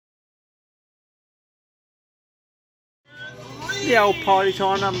The old party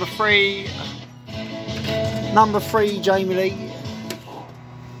time, number 3. Number 3, Jamie Lee.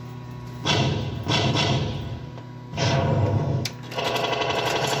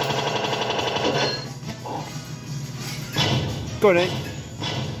 Got it.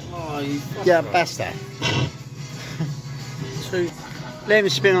 Oh, yeah, basta. 2. Let me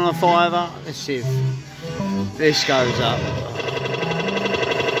spin on a 5er. Let's see if this goes up.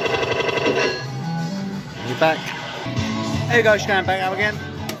 You're back. There you go, she's going back up again.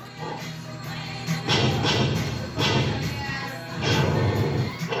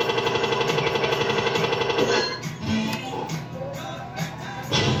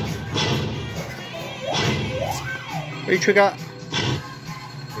 Re-trigger.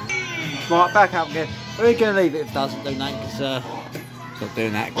 Right, back up again. We're going to leave it if it doesn't do that, because it's not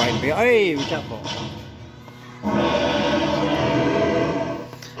doing that great. Hey, we jackpot.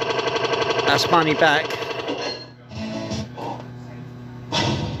 That's money back.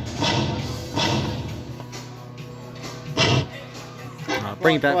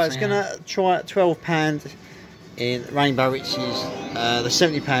 Bring it back. Right, it's going to try at £12 in Rainbow Riches, the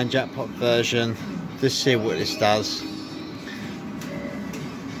 £70 jackpot version. Let's see what this does.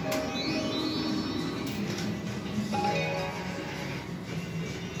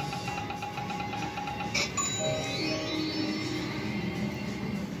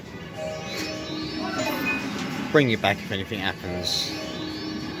 Bring it back if anything happens.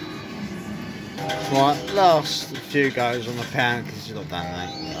 Right, last few goes on the pound because it's not done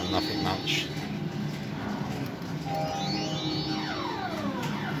that, nothing much.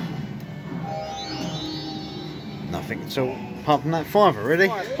 Nothing at all, apart from that 5er really.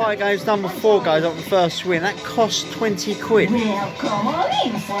 Right, pie goes, number 4 goes up the first win. That cost 20 quid. Well, come on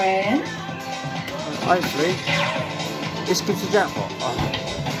in, friend. Hopefully, this gives a jackpot. Oh.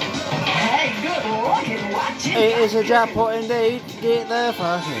 Hey, good luck and watch it. It is a jackpot indeed. Get there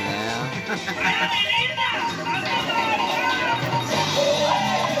first now.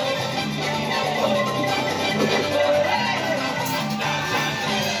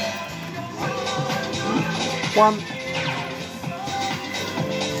 One.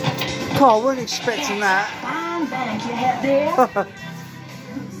 God, I wasn't expecting that. Fine bank you have there.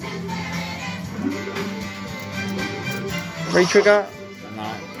 Re-trigger? No.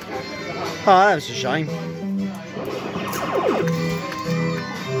 Oh, that was a shame.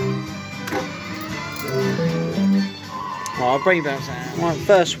 Right, I'll bring back that. Right,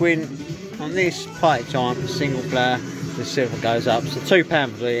 first win on this party time, single player. The silver goes up. So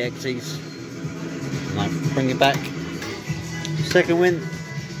 £2 for the X's. No, bring it back. Second win.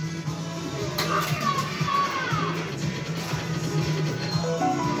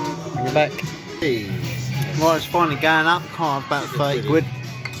 Bring it back. Right, it's finally going up. Can't have about 30 quid.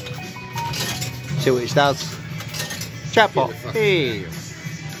 See what it does. Jackpot. Hey.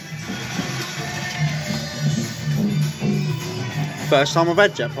 First time I've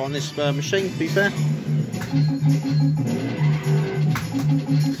had jackpot on this machine, to be fair.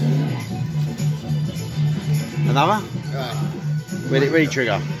 Another? Will it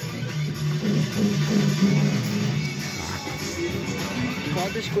re-trigger? I'll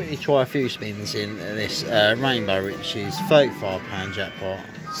just quickly try a few spins in this Rainbow Riches £35 jackpot.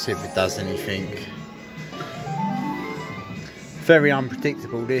 See if it does anything. Very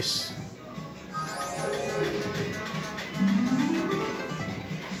unpredictable this.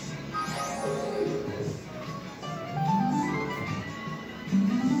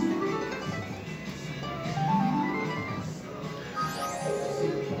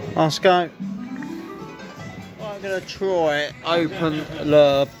 Let's go. I'm going to try open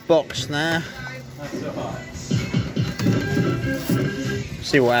the box now.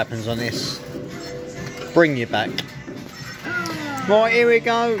 See what happens on this. Bring you back. Right, here we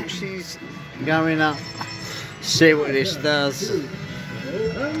go. She's going up. See what this does.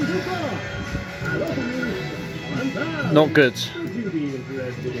 Not good.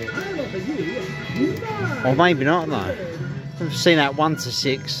 Or maybe not, though. I've seen that 1 to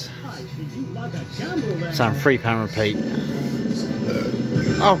 6. So £3 repeat.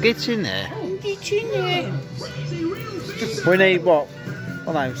 Oh, get in there. Get in there. We need what? I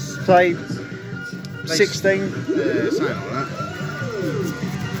don't know, say 16. Something like that.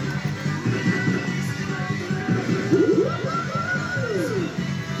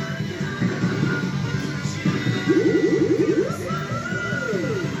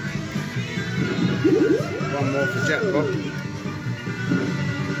 One more for jackpot.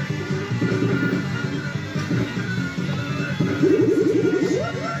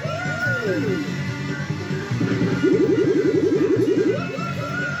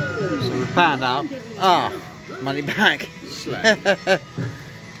 So we found out. Ah, money back. Slag.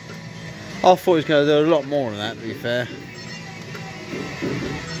 I thought he was going to do a lot more than that, to be fair.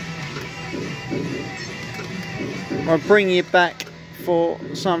 I'll bring you back for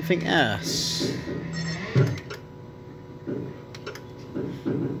something else.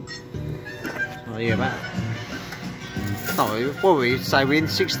 Oh, yeah, about. Oh, what were you say? We're in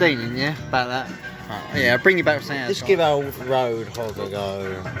 16, in yeah, about that. Oh, yeah, I'll bring you back for something else. Let's give old Roadhog a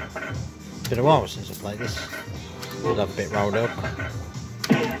go. Been a while since I played this. I'd love a bit Roadhog.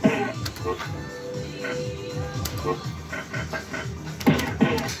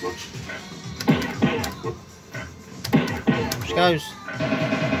 Which goes.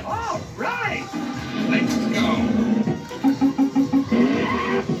 All right, let's go.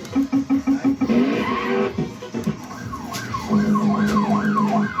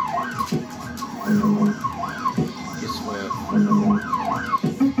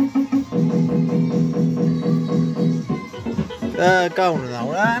 Golden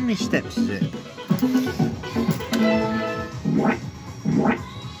hole. How many steps is it?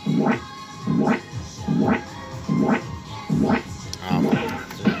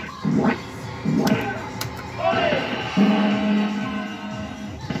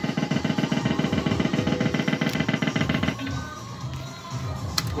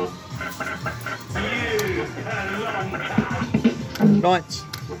 Lights.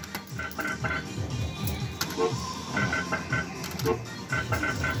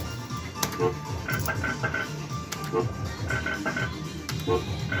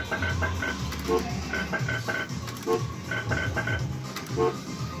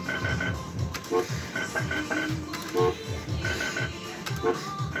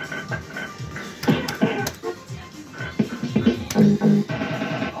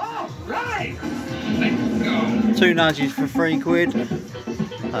 Right, let's go. 2 nudges for £3.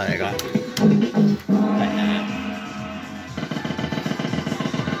 Oh, there you go.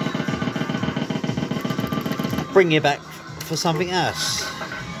 Bring you back for something else. Oh,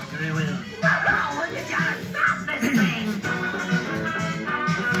 you gotta stop this thing.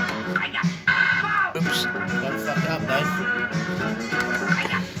 I got Oops. Don't fuck it up, Dave.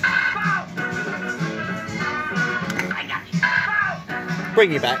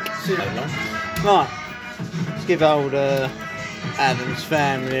 Bring you back. Right. Let's give old Adam's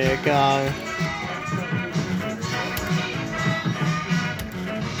family a go.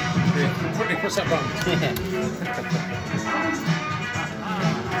 Quickly press that button.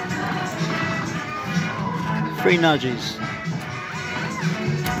 3 nudges.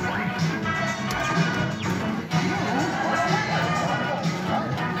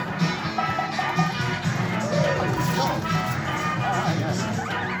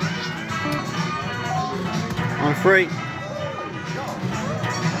 I'm free.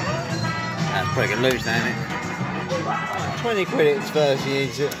 That's probably gonna lose now, isn't it? 20 quid it's first, he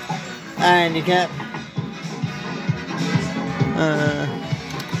needs it. Handicap.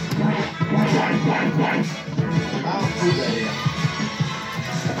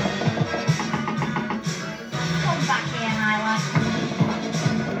 Come back here, Nyla.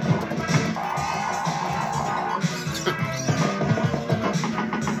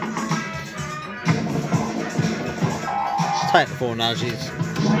 Take the 4 nudges.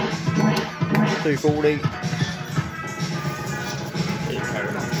 240.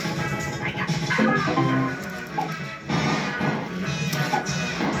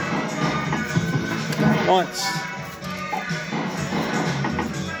 Lights.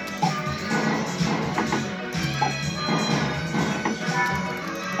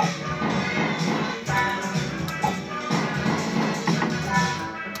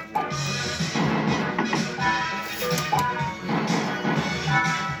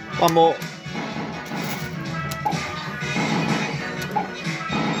 One more.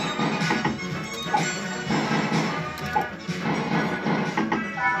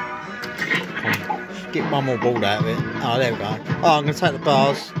 Get one more ball out of it. Oh, there we go. Oh, I'm going to take the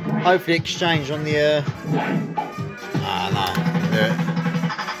bars. Hopefully exchange on the... Ah, no. Yeah.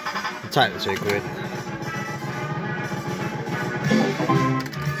 I'll take the 2 quid.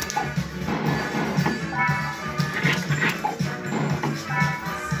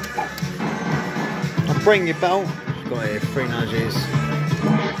 I'll bring your belt. Got here 3 nudges.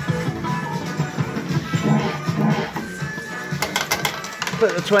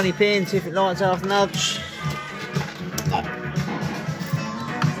 Put the 20p in, see if it lights half nudge. No. Here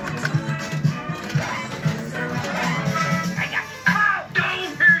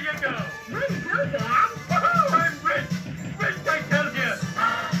you go. I'm rich. Rich, I tell you.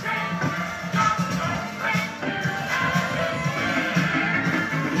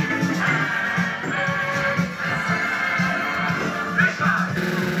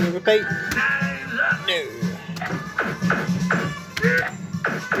 repeat? No.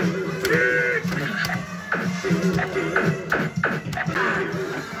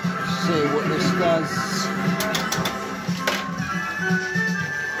 See what this does.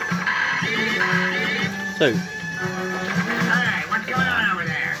 Two. Hey, what's going on over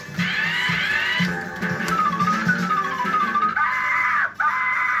there?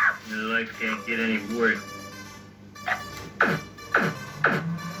 The light can't get any worse.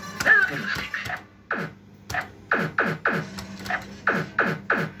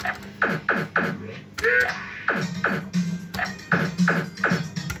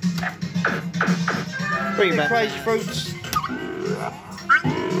 Bring it back. Crazy fruits.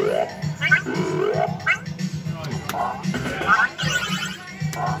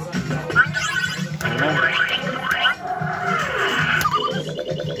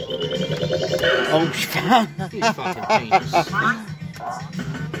 Oh, fuck. He's fucking genius.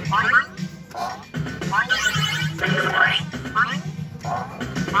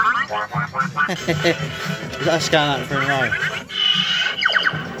 That's going up for a row.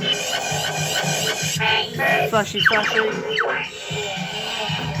 Flashy, flashy.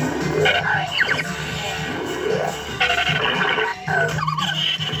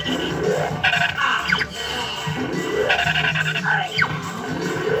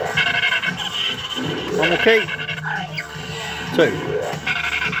 One more key. Two.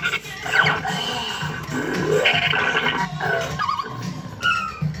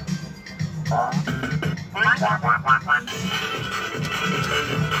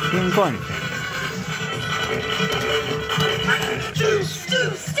 You're fine.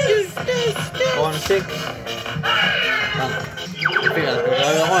 One and six. I think that's going to go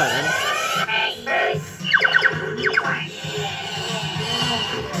alright then.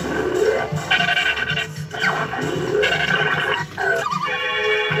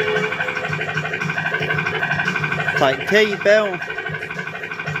 Take key, bell.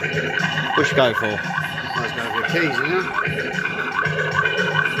 What should go for? Let's go for keys, isn't it?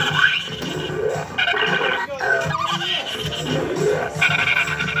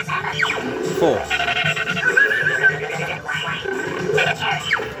 Four.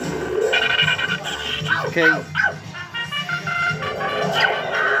 Key.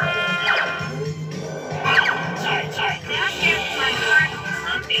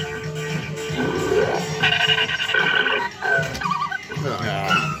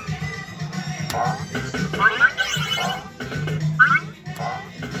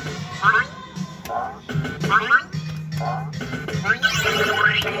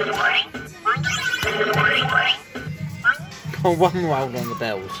 Oh, one roll on the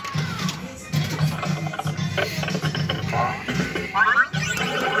bells.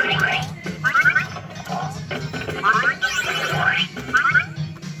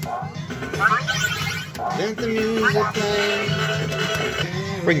 Let the music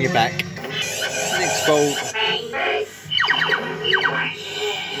play. Bring you back. Next ball.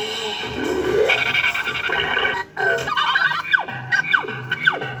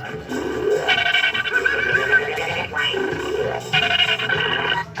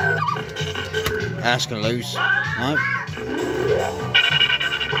 That's gonna lose. No.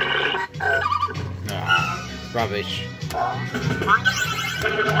 Ah, rubbish.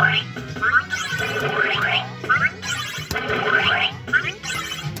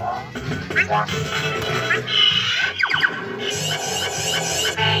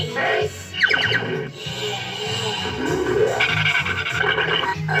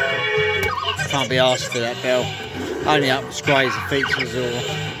 Can't be asked for that bell. Only upgrades the features or.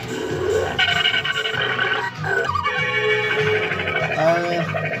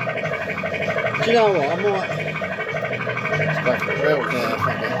 Do you know what? I might. Let's go for the real. Yeah,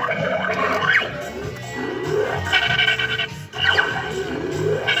 fuck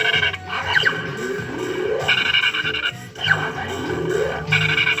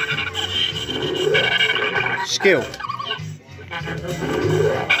it. Skill.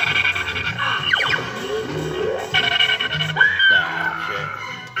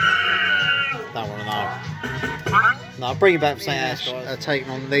 Don't want to know. No, I'll bring it back for St. Ash, taking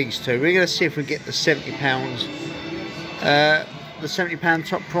on these two. We're going to see if we get the £70. The £70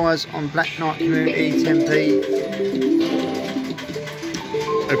 top prize on Black Knight Community 10p.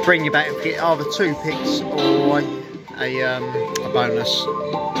 I'll bring you back and get either 2 picks or a bonus.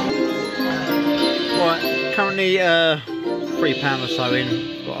 Right, currently £3 or so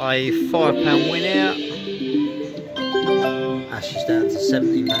in. Got a £5 win out. Ashes down to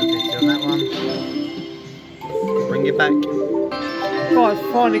 £17.50 on that one. Bring it back. Right,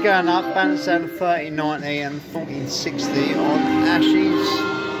 finally going up, balance down to 13.90 and 14.60 on Ashes.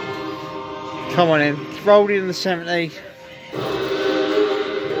 Come on in. Rolled in the 70.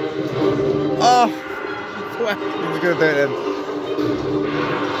 Oh! I was going to do it then.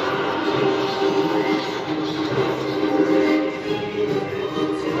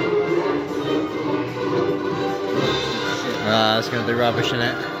 It's going to do rubbish in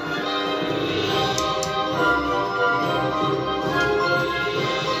it.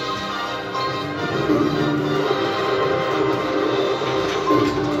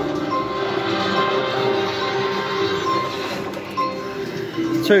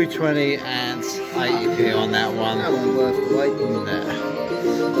 $2.20 and 80p on that one. That one worth the wait.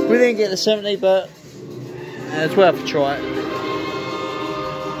 No. We didn't get the 70, but it's worth a try.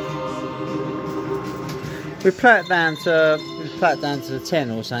 We play it down to the 10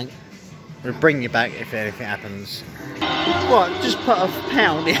 or something. We'll bring you back if anything happens. Right, just put a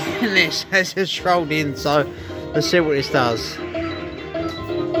pound in this. It's just rolled in, so let's see what this does.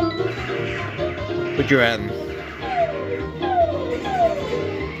 What do you reckon?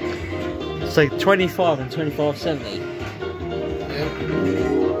 So 25 and 25.70.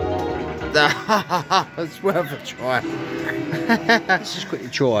 Yeah. It's worth a try. Let's just quickly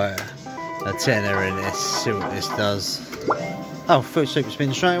try a tenner in this, see what this does. Oh, full super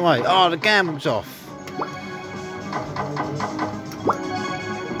spin straight away. Oh, the gamble's off.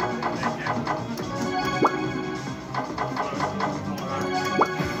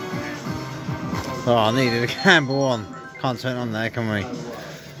 Oh, I needed a gamble on. Can't turn it on there, can we?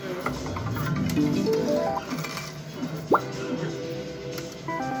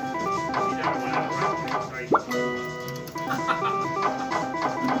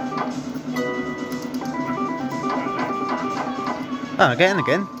 Oh, again.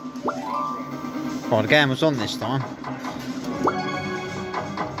 Oh, the game was on this time.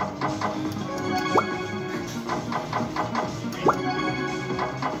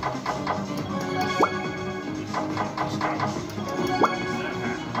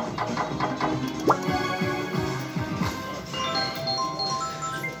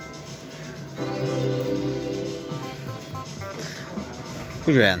 What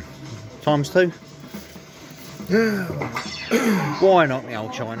do you reckon? Times 2? Why not the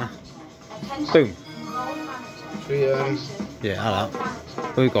old China? Boom. Yeah, hello.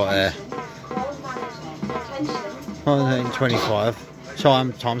 What we got there? 25.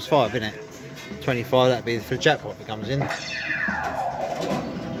 Times 5, isn't it? 25, that'd be for the jackpot that comes in.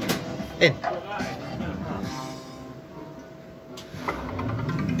 In.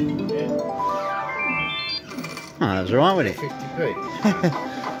 Oh, that was alright with it. 50p.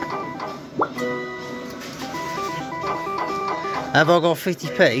 Have I got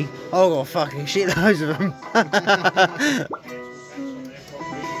 50p? I've got fucking shitloads of them.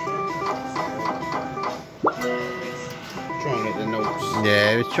 Try and get the notes.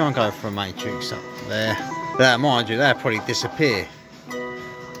 Yeah, we try and go for a matrix up there. But mind you, they'll probably disappear.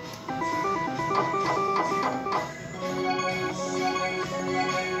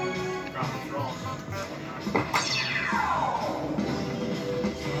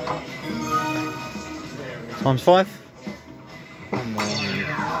 Times 5?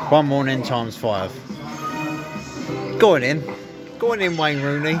 One more and then times 5. Go on in, Wayne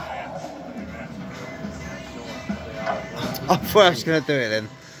Rooney. I thought I was going to do it then.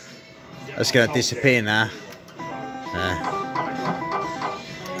 It's going to disappear now.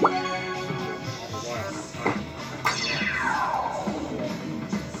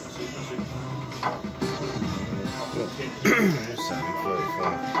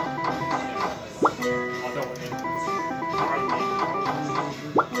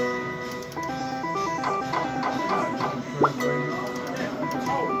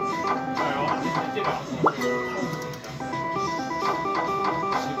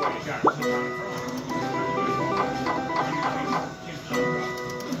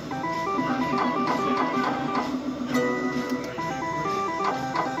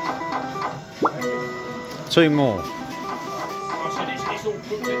 Two more.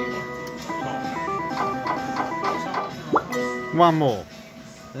 One more.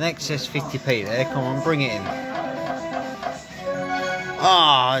 The next says 50p there. Come on, bring it in.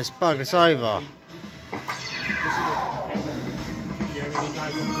 Ah, it's bugged us over.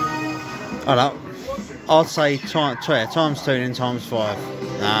 Hello. I'd say times 2 and then times 5.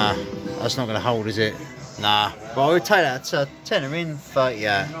 Nah, that's not going to hold, is it? Nah. But I would take that to tenner in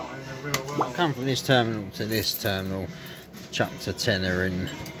 38. Come from this terminal to this terminal, chuck to tenner in.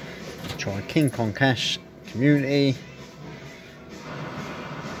 Try King Kong Cash Community.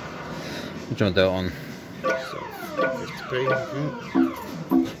 What do you want to do it on? 50p, I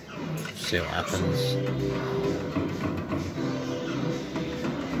think. See what happens.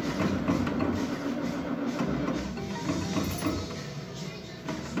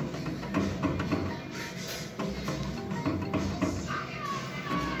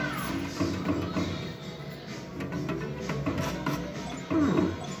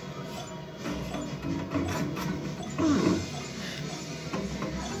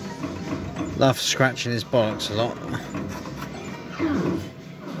 Love scratching his bollocks a lot.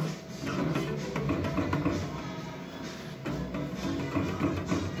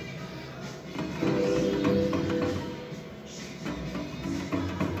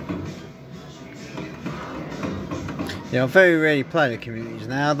 Yeah, I very rarely play the communities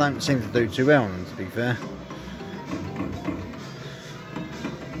now. I don't seem to do too well on them, to be fair.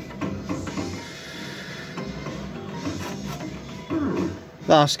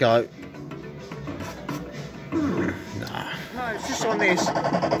 Last go. No, it's just on this.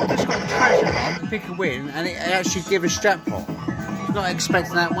 I've just got pressure to pick a win, and it actually give us jackpot. Not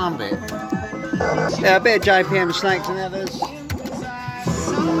expecting that one bit. Yeah, a bit of JPM Snakes and Ladders.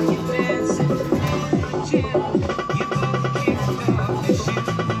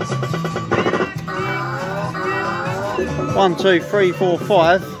 One, two, three, four,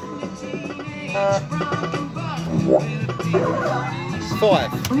 five.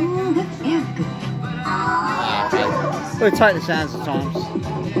 Five. Okay. We'll take the sounds at times.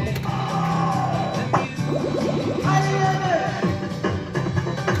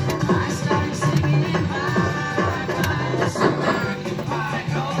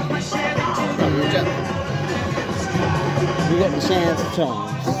 We get the sounds at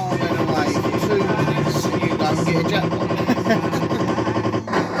times. Oh, wait, 2 minutes and you don't get a jackpot.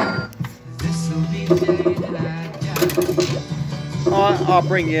 Alright, I'll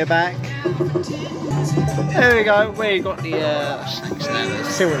bring you back. There we go, we got the Snakes and Ladders.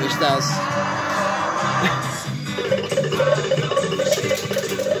 See what this does.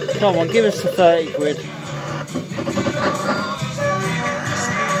 Come on, give us the 30 quid.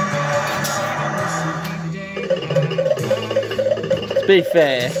 To be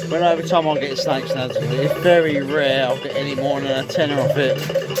fair, when every time I get Snakes and Ladders, it's very rare I'll get any more than a tenner off it.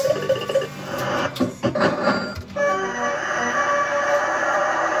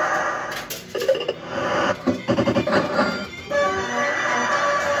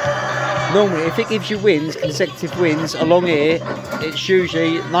 Normally, if it gives you wins, consecutive wins along here, it's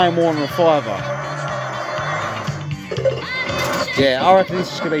usually no more than a fiver. Yeah, I reckon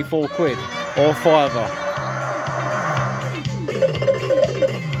this is going to be 4 quid or a fiver.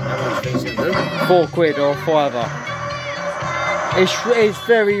 How much is it do? 4 quid or a fiver. It's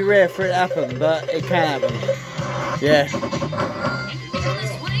very rare for it to happen, but it can happen. Yeah.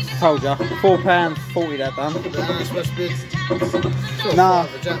 Told ya, £4.40 that done. That's supposed to be Nah. a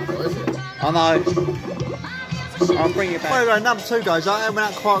jackpot, is it? I know. I'll bring it back. Well, number 2 goes out. It went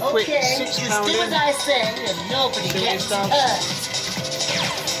out quite quick. Okay, £6 just do in. as I say and nobody See what gets it does. hurt.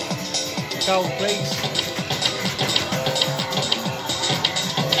 Gold, please.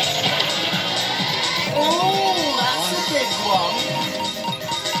 Oh, that's a big one.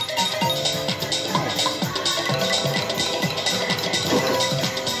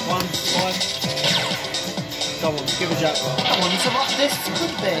 One, five. Come on, give a jackpot. I wonder what this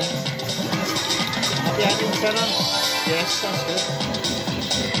could be. Yeah, in tenner. Yes, that's good.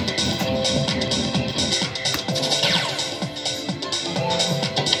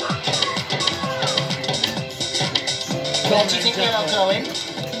 Where do you think you're going?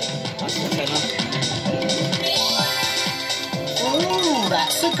 That's a tenner. Oh,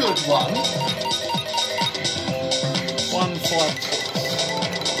 that's a good one. 1, 5, 6.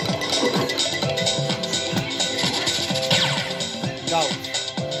 Gold.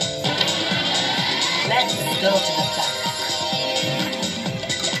 Let's go to the top.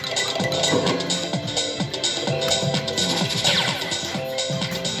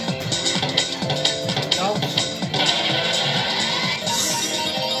 Gold.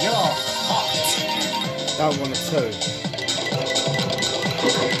 You're hot. Don't want a 2.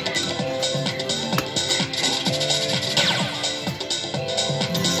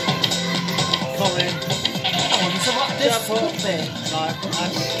 Come in. I wonder what this could be. No,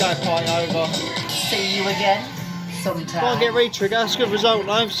 let's go party over. See you again sometime. Go on, get re-trigger. That's a good result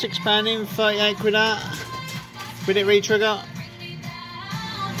though. £6 in, 38 quid out. Will it re-trigger?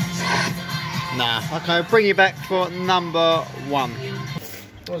 Nah. Okay, I'll bring you back for number 1.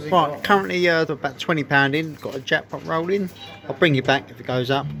 Right, currently about £20 in. Got a jackpot rolling. I'll bring you back if it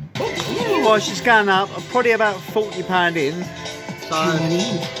goes up. Well, she's going up. Probably about £40 in. So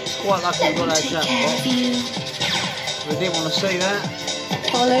it's quite lucky we got that jackpot. We didn't want to see that.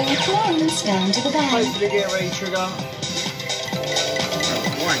 Follow the plans down to the bank. Hopefully get a re-trigger.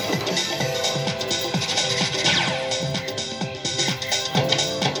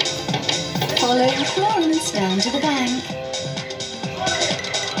 Follow the plans down to the bank.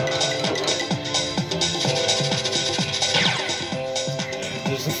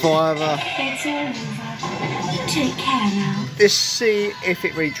 Just a fiver. It's all over. Take care now. Let's see if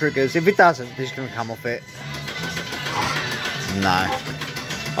it re-triggers. If it doesn't, it's going to come off it. No.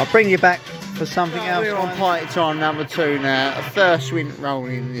 I'll bring you back for something else. We're on party time number 2 now. A first wind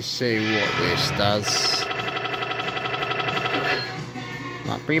rolling. Let's see what this does.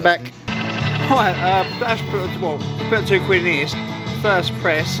 Right, bring you back. Right, let's put £2 in this. First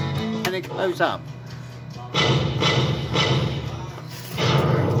press, and it goes up.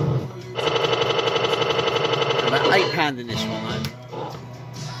 About £8 in this one, mate.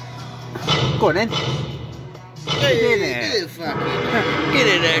 Go on then. Get in there. Get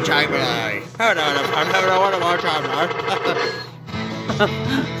in there, Chamberlain. Hold on, what am I Chamberlain?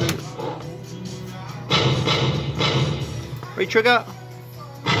 Re-trigger.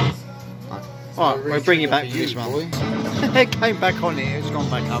 Alright, we'll bring you back to this one. It came back on here, it's gone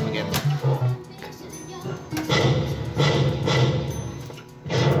back up again.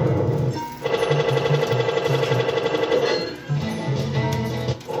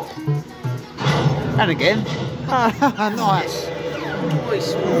 And again. Nice.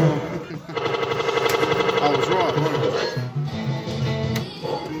 Nice. I was right, wasn't I?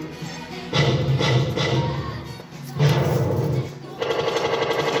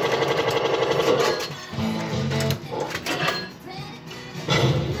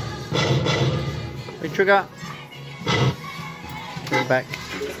 Trigger. Bring it back.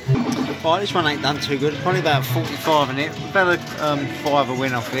 Right, this one ain't done too good. Probably about 45 in it. We've had a £5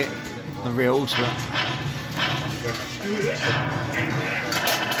 win off it. The real ultimate.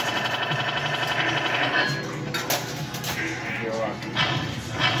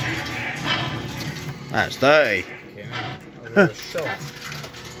 That's dirty.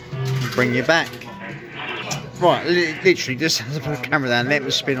 Bring you back. Right, literally just has to put the camera down, let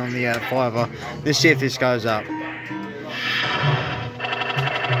me spin on the £5. Let's see if this goes up.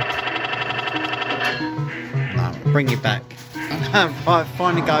 No, bring it back. Right,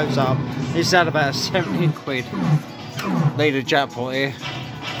 finally goes up. It's at about 17 quid. Need a jackpot here.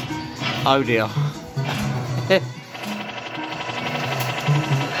 Oh dear.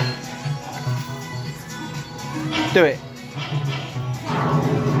 Do it.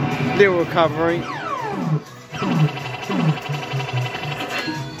 Little recovery.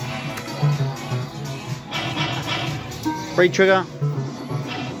 Re-trigger?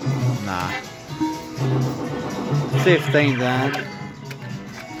 Nah. 15 down.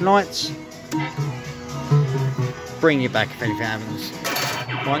 Lights. Bring you back if anything happens.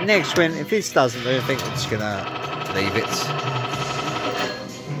 Right, next win. If this doesn't do, I think it's gonna leave it.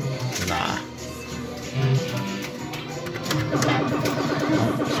 Nah.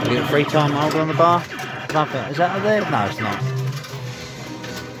 So we get a free time holder on the bar. Nothing. Is that up there? No, it's not.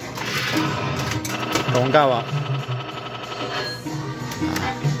 Go on, go up.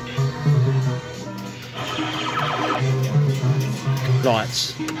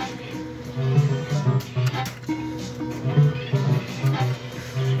 Lights.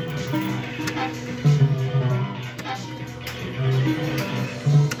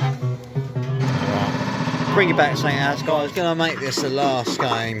 Bring it back something else, guys. Gonna make this the last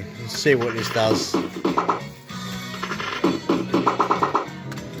game and see what this does.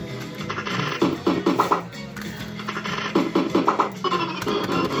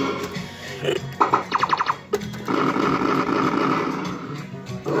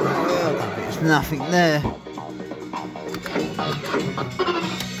 There's nothing there.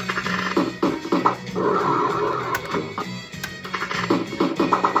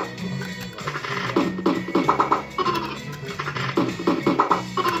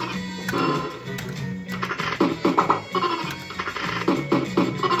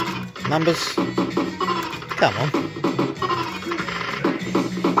 Numbers, come on.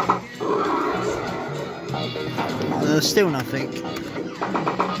 There's still nothing.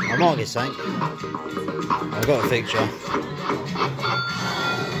 I might get something. I've got a fixture.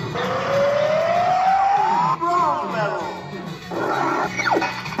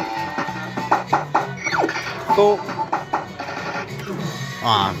 Four.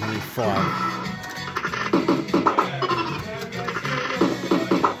 Ah, only 5.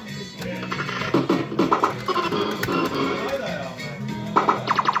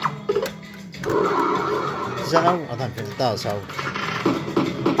 Does that hold? I don't think it does hold.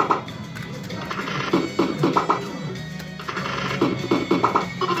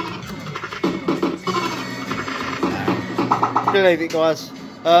 Leave it, guys.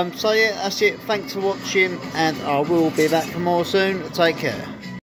 So yeah, that's it. Thanks for watching, and I will be back for more soon. Take care.